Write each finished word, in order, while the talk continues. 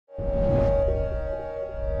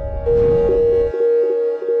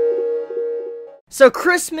So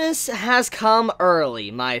Christmas has come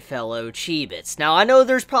early, my fellow Chibits. Now, I know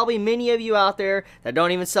there's probably many of you out there that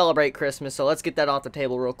don't even celebrate Christmas, so let's get that off the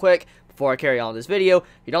table real quick before I carry on this video. If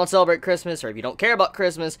you don't celebrate Christmas, or if you don't care about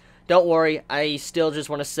Christmas, don't worry. I still just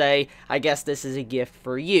want to say, I guess this is a gift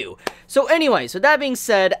for you. So anyways, with that being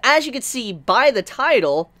said, as you can see by the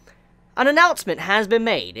title, an announcement has been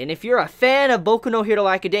made, and if you're a fan of Boku no Hero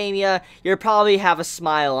Academia, you'll probably have a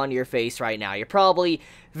smile on your face right now. You're probably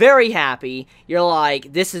very happy. You're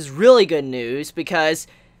like, this is really good news, because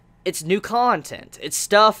it's new content. It's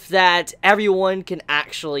stuff that everyone can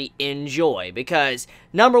actually enjoy, because,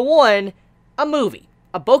 number one, a movie,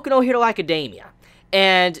 a Boku no Hero Academia.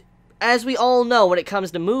 And as we all know, when it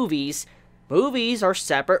comes to movies are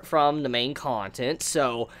separate from the main content,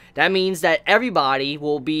 so that means that everybody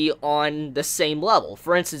will be on the same level.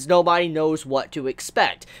 For instance, nobody knows what to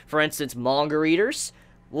expect. For instance, manga readers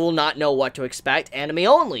will not know what to expect.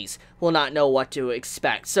 Anime-onlys will not know what to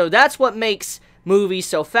expect. So that's what makes movies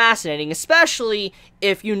so fascinating, especially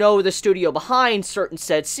if you know the studio behind certain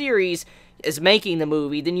said series is making the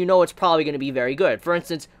movie, then you know it's probably going to be very good. For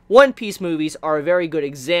instance, One Piece movies are a very good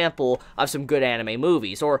example of some good anime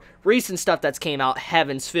movies, or recent stuff that's came out,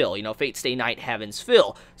 Heaven's Feel, you know, Fate Stay Night, Heaven's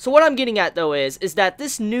Feel. So what I'm getting at, though, is that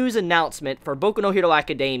this news announcement for Boku no Hero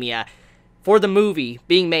Academia, for the movie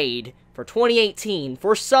being made for 2018,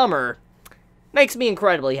 for summer, makes me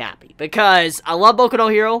incredibly happy, because I love Boku no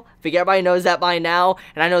Hero. I think everybody knows that by now,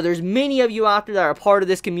 and I know there's many of you out there that are part of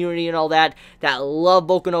this community and all that love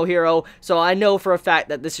Boku no Hero, so I know for a fact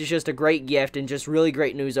that this is just a great gift and just really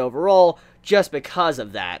great news overall, just because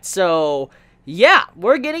of that. So yeah,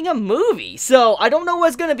 we're getting a movie. So I don't know what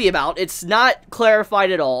it's going to be about. It's not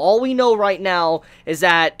clarified at all. All we know right now is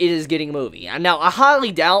that it is getting a movie. And now, I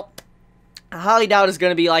highly doubt it's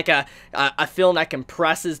going to be like a film that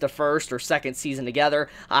compresses the first or second season together.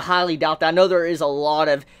 I highly doubt that. I know there is a lot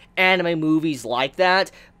of anime movies like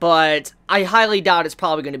that, but I highly doubt it's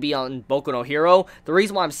probably going to be on Boku no Hero. The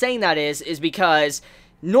reason why I'm saying that is because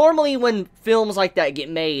normally when films like that get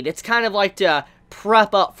made, it's kind of like to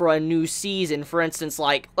prep up for a new season. For instance,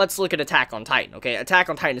 like, let's look at Attack on Titan, okay? Attack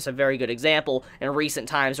on Titan is a very good example in recent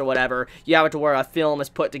times or whatever. You have it to where a film is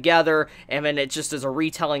put together, and then it just is a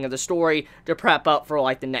retelling of the story to prep up for,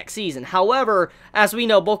 like, the next season. However, as we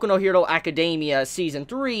know, Boku no Hero Academia Season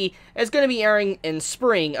 3 is going to be airing in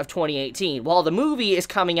spring of 2018, while the movie is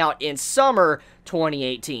coming out in summer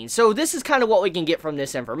 2018. So this is kind of what we can get from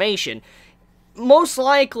this information. Most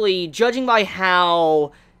likely, judging by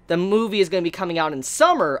how the movie is going to be coming out in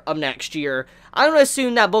summer of next year, I'm going to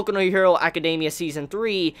assume that Boku no Hero Academia Season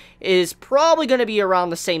 3 is probably going to be around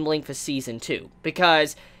the same length as Season 2,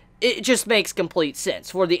 because it just makes complete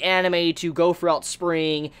sense for the anime to go throughout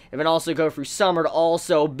spring and then also go through summer to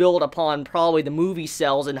also build upon probably the movie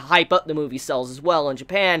sales and hype up the movie sales as well in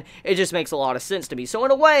Japan. It just makes a lot of sense to me. So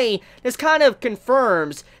in a way, this kind of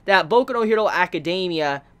confirms that Boku no Hero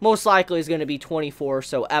Academia most likely is going to be 24 or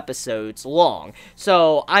so episodes long.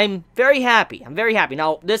 So I'm very happy. I'm very happy.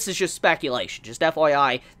 Now, this is just speculation. Just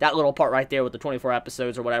FYI, that little part right there with the 24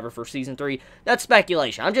 episodes or whatever for Season 3, that's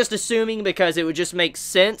speculation. I'm just assuming because it would just make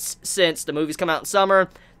sense since the movies come out in summer,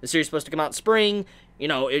 the series is supposed to come out in spring. You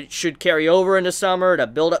know, it should carry over into summer to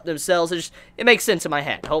build up themselves. It makes sense in my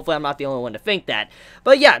head. Hopefully, I'm not the only one to think that.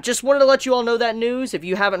 But yeah, just wanted to let you all know that news. If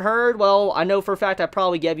you haven't heard, well, I know for a fact I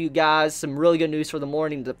probably gave you guys some really good news for the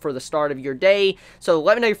morning, for the start of your day. So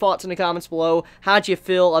let me know your thoughts in the comments below. How'd you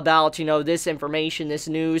feel about, you know, this information, this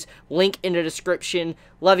news? Link in the description.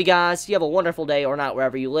 Love you guys. You have a wonderful day or night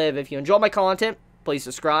wherever you live. If you enjoy my content, please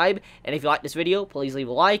subscribe, and if you like this video, please leave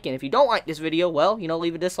a like, and if you don't like this video, well, you know,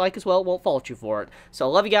 leave a dislike as well, won't fault you for it. So,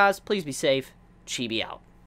 love you guys, please be safe, Chibi out.